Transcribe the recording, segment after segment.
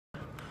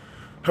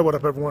Hey, what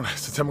up, everyone?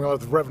 It's Setema, Gali,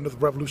 the Reverend of the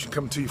Revolution,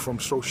 coming to you from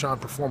Shine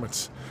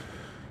Performance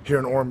here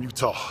in Orem,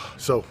 Utah.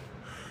 So,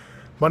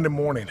 Monday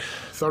morning,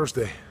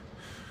 Thursday,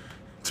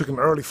 took an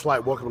early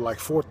flight, woke up at like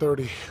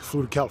 4:30,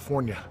 flew to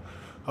California,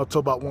 up till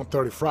about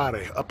 1:30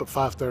 Friday, up at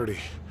 5:30,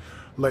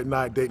 late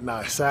night, date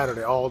night,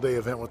 Saturday, all day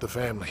event with the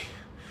family.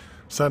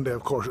 Sunday,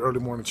 of course,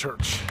 early morning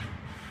church,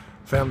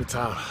 family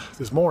time.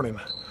 This morning,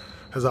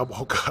 as I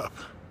woke up,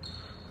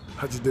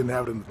 I just didn't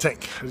have it in the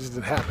tank. I just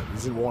didn't have it. I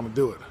just didn't want to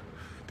do it.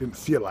 Didn't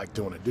feel like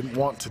doing it. Didn't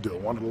want to do it.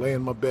 Wanted to lay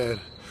in my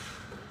bed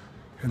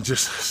and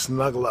just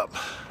snuggle up.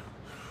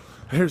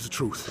 And here's the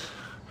truth.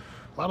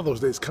 A lot of those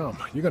days come.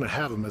 You're going to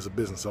have them as a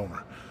business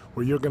owner,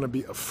 where you're going to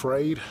be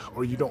afraid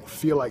or you don't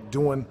feel like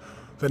doing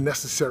the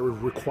necessary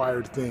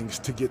required things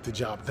to get the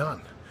job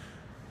done.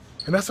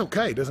 And that's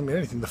okay. It doesn't mean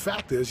anything. The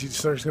fact is,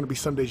 there's going to be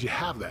some days you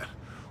have that.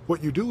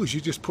 What you do is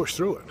you just push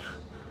through it.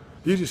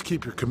 You just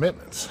keep your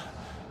commitments.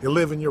 You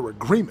live in your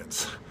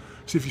agreements.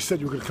 See, if you said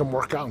you were going to come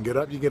work out and get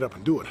up, you get up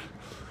and do it.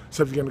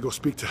 So if you're going to go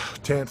speak to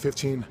 10,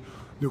 15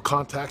 new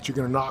contacts, you're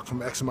going to knock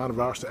from X amount of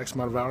hours to X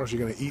amount of hours,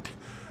 you're going to eat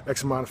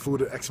X amount of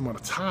food at X amount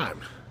of time.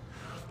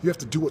 You have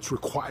to do what's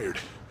required.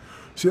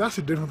 See, that's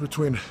the difference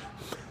between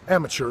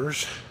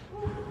amateurs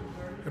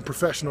and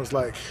professionals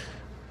like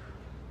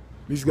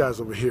these guys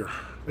over here.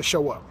 They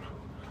show up.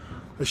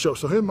 They show.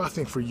 So here's my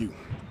thing for you.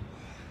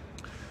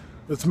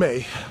 It's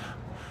May,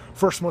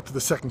 first month of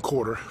the second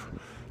quarter,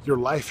 your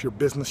life, your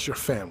business, your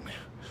family.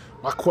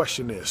 My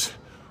question is,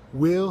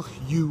 will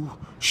you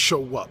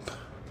show up?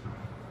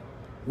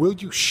 Will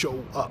you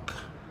show up?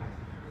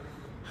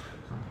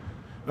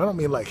 I don't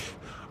mean like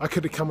I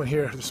could have come in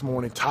here this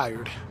morning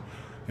tired,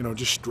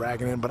 just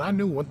dragging in, but I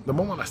knew the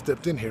moment I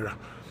stepped in here,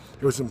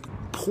 it was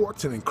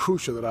important and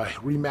crucial that I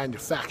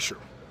remanufacture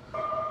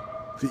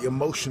the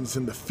emotions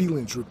and the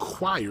feelings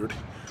required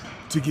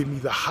to give me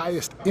the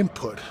highest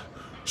input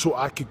so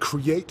I could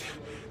create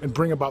and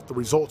bring about the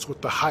results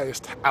with the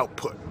highest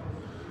output.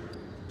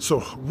 So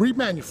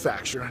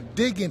remanufacture,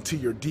 dig into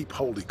your deep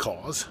holy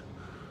cause,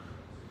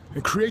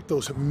 and create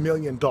those $1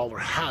 million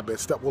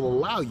habits that will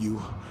allow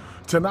you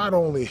to not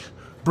only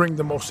bring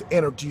the most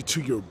energy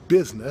to your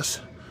business,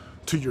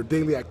 to your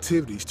daily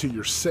activities, to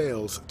your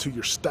sales, to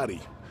your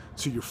study,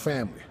 to your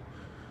family,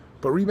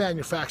 but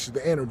remanufacture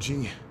the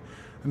energy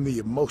and the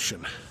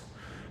emotion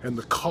and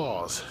the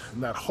cause,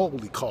 and that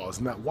holy cause,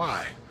 and that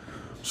why,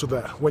 so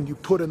that when you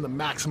put in the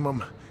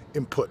maximum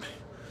input,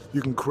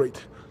 you can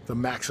create the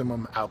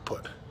maximum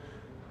output.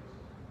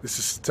 This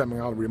is Setema,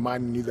 Gali,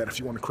 reminding you that if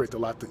you want to create the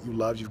life that you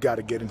love, you've got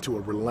to get into a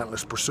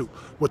relentless pursuit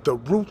with the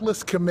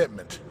ruthless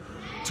commitment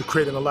to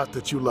creating a life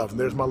that you love. And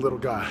there's my little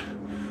guy.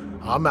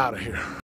 I'm out of here.